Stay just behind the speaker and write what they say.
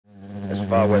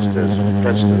far west as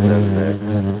Princeton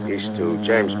and east to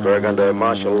Jamesburg under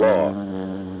martial law.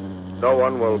 No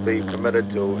one will be permitted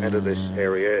to enter this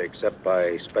area except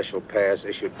by special pass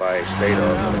issued by state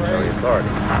or military authority.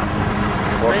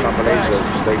 4 companies of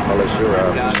state militia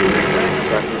are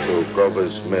threatened to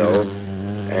Grover's Mill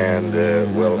and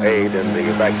will aid in the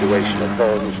evacuation of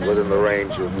homes within the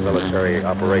range of military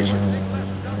operations.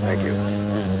 Thank you.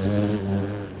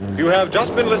 You have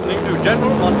just been listening to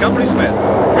General Montgomery Smith,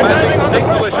 commanding state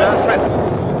militia at Trenton.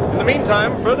 In the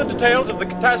meantime, further details of the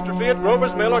catastrophe at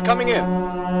Grover's Mill are coming in.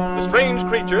 The strange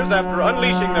creatures, after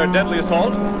unleashing their deadly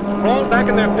assault, crawled back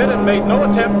in their pit and made no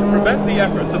attempt to prevent the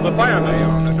efforts of the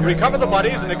firemen to recover the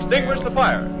bodies and extinguish the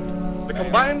fire. The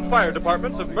combined fire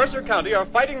departments of Mercer County are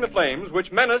fighting the flames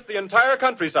which menace the entire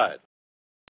countryside.